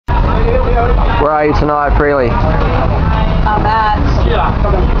Where are you tonight, Freely? I'm at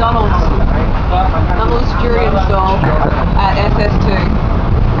Donald's Durian stall at SS2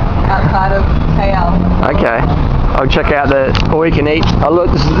 outside of KL. Okay. I'll check out the all you can eat. Oh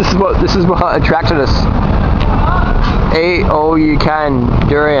look, this is what attracted us. Eat all you can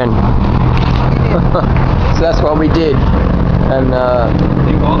durian. So that's what we did. And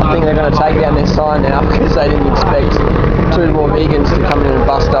I think they're going to take down their sign now because they didn't expect 2 more vegans to come in and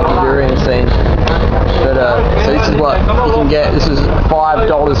bust up the durian scene. But so this is what you can get. This is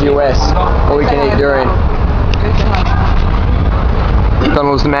 $5 US. All you can eat durian.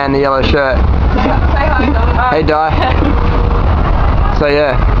 Donald's the man in the yellow shirt. Say hi, Donald. Hey, Di. So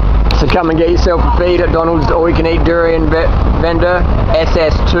yeah. So come and get yourself a feed at Donald's all you can eat durian vendor,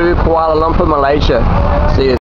 SS2, Kuala Lumpur, Malaysia. See you.